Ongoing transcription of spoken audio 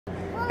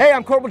Hey,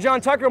 I'm Corporal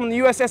John Tucker. I'm on the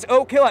USS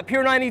Oak Hill at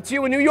Pier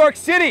 92 in New York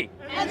City.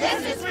 And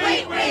this is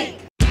Fleet Week.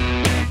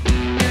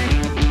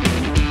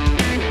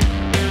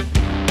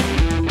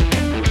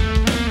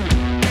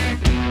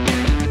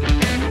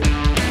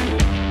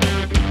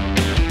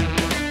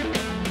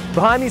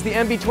 Behind me is the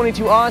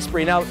MB-22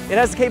 Osprey. Now, it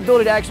has the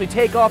capability to actually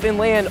take off and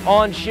land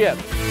on ship.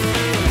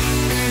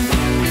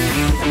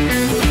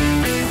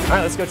 All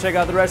right, let's go check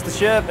out the rest of the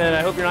ship, and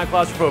I hope you're not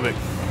claustrophobic.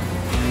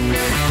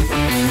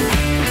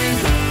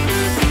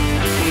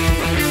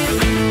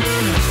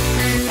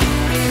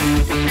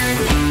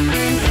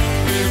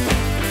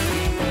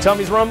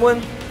 Tummy's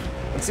rumbling.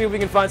 Let's see if we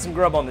can find some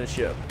grub on this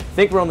ship. I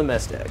think we're on the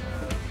mess deck.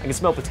 I can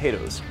smell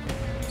potatoes.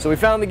 So we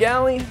found the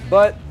galley,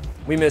 but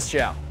we missed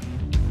chow.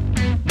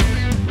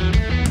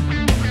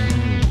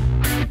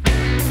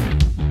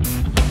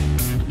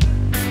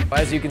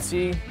 As you can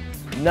see,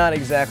 not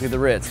exactly the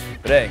Ritz,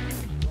 but hey,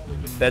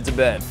 bed's a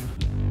bed.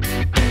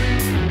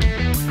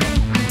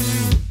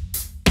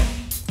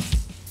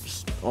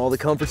 Just all the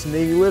comforts of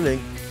Navy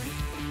living.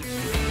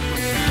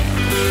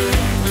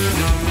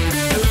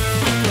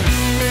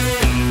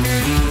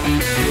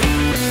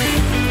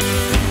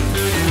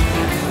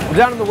 We're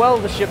down in the well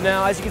of the ship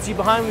now. As you can see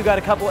behind me, we've got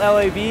a couple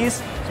LAVs,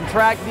 some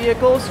tracked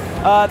vehicles.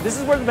 This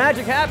is where the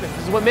magic happens.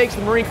 This is what makes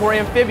the Marine Corps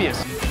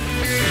amphibious.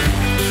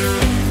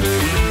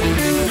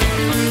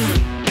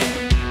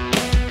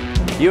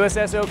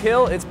 USS Oak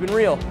Hill, it's been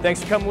real.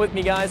 Thanks for coming with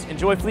me, guys.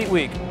 Enjoy Fleet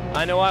Week.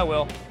 I know I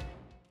will.